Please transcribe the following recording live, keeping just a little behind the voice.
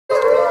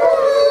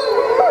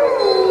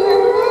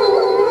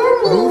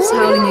Wolves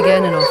howling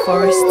again in our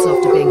forests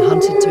after being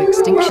hunted to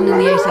extinction in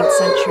the 18th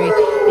century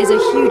is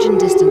a huge and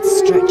distant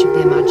stretch of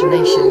the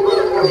imagination,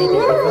 maybe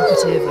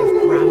evocative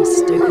of Bram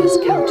Stoker's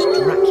Count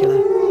Dracula.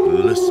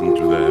 Listen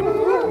to them,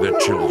 the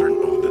children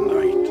of the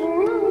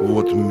night.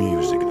 What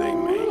music they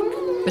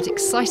make. But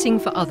exciting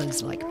for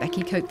others like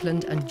Becky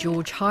Copeland and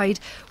George Hyde,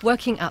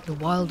 working at the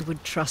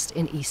Wildwood Trust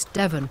in East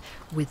Devon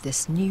with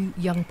this new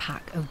young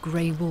pack of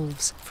grey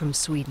wolves from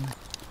Sweden.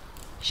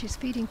 She's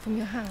feeding from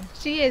your hand.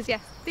 She is, yes.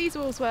 These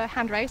wolves were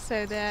hand-raised,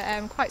 so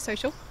they're quite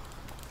social.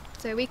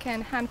 So we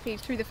can hand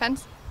feed through the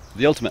fence.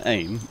 The ultimate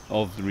aim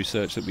of the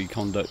research that we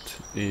conduct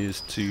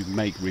is to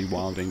make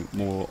rewilding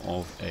more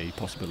of a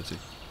possibility.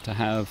 To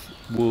have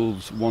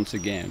wolves once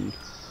again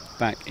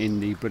back in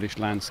the British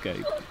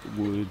landscape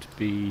would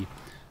be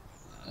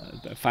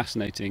a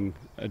fascinating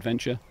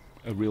adventure,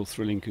 a real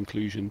thrilling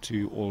conclusion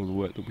to all of the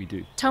work that we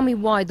do. Tell me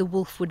why the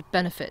wolf would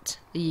benefit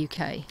the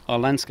UK. Our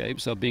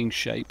landscapes are being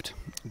shaped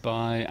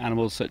by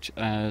animals such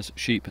as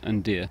sheep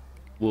and deer.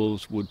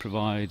 Wolves would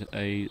provide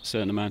a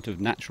certain amount of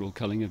natural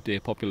culling of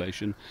deer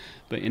population,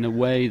 but in a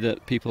way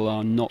that people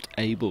are not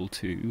able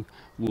to.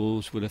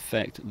 Wolves would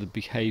affect the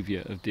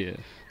behaviour of deer.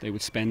 They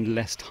would spend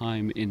less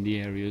time in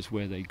the areas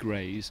where they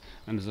graze,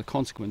 and as a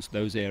consequence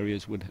those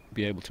areas would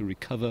be able to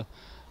recover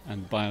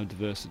and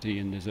biodiversity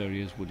in those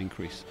areas would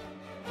increase.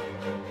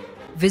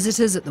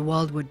 Visitors at the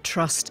Wildwood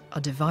Trust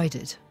are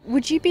divided.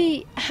 Would you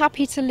be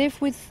happy to live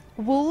with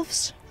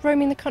wolves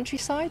roaming the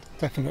countryside?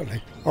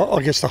 Definitely.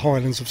 I guess the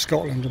Highlands of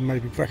Scotland and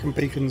maybe Brecon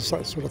Beacons,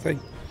 that sort of thing.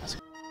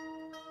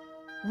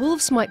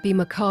 Wolves might be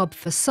macabre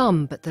for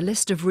some, but the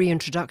list of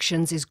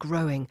reintroductions is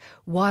growing.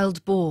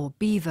 Wild boar,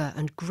 beaver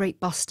and great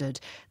bustard,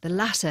 the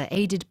latter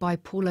aided by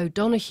Paul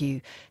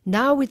O'Donoghue,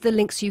 now with the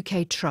Lynx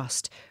UK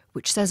Trust,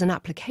 which says an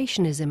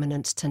application is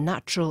imminent to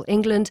Natural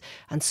England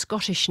and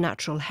Scottish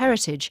Natural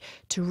Heritage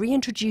to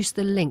reintroduce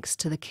the lynx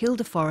to the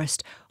Kielder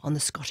Forest on the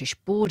Scottish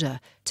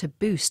border to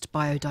boost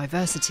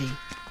biodiversity.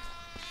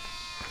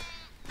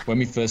 When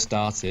we first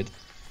started,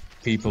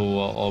 people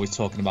were always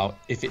talking about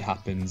if it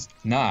happens.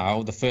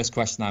 Now, the first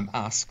question I'm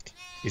asked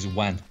is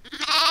when.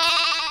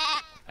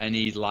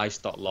 Any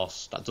livestock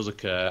loss that does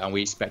occur, and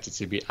we expect it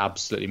to be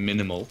absolutely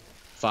minimal,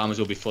 farmers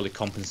will be fully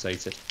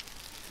compensated.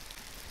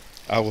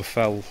 Our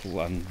fell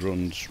land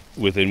runs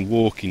within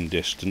walking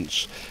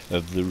distance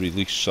of the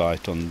release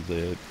site on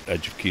the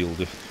edge of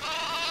Kielder.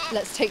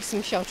 Let's take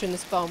some shelter in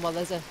this barn while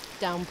there's a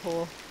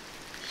downpour.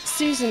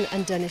 Susan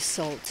and Dennis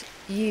Salt,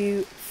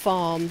 you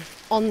farm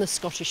on the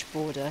Scottish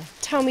border.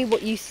 Tell me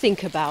what you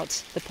think about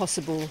the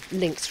possible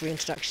lynx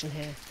reintroduction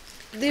here.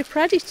 They're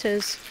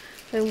predators,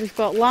 and we've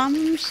got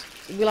lambs,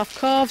 we'll have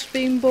calves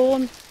being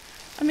born.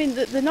 I mean,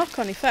 the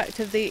knock-on effect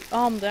of the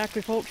armed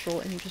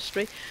agricultural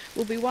industry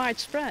will be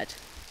widespread.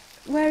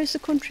 Where is the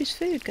country's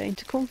food going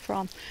to come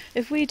from?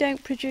 If we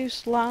don't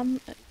produce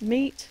lamb,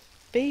 meat,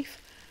 beef,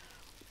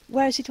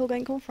 where is it all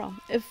going to come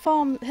from?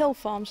 Hill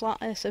farms like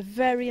this are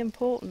very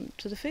important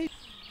to the food.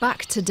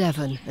 Back to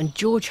Devon and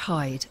George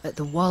Hyde at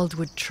the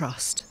Wildwood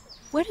Trust.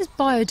 Where does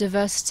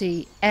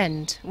biodiversity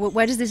end?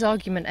 Where does this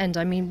argument end?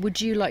 I mean,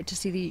 would you like to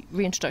see the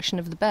reintroduction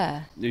of the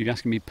bear? Are you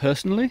asking me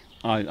personally?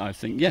 I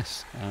think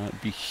yes,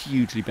 it'd be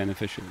hugely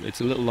beneficial.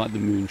 It's a little like the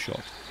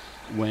moonshot.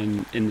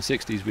 When in the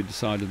 60s we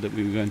decided that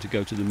we were going to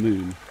go to the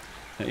moon,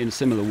 in a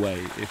similar way,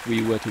 if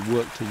we were to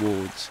work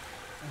towards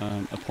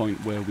a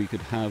point where we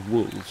could have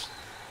wolves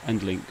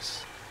and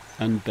lynx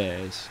and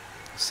bears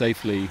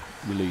safely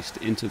released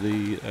into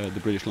the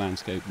British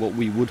landscape, what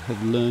we would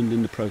have learned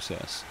in the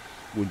process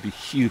would be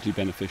hugely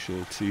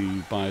beneficial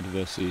to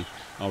biodiversity,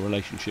 our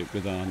relationship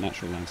with our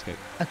natural landscape.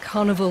 A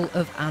carnival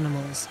of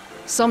animals,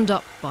 summed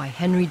up by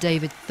Henry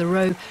David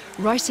Thoreau,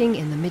 writing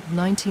in the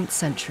mid-19th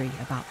century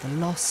about the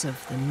loss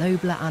of the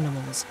nobler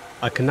animals.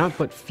 I cannot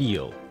but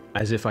feel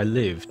as if I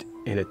lived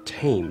in a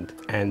tamed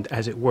and,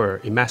 as it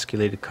were,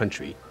 emasculated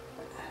country.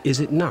 Is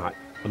it not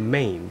a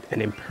maimed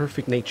and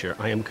imperfect nature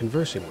I am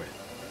conversing with?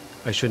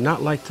 I should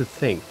not like to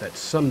think that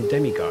some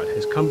demigod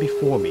has come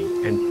before me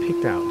and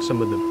picked out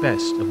some of the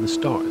best of the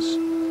stars.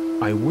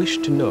 I wish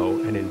to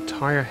know an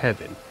entire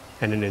heaven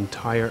and an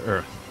entire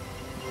earth.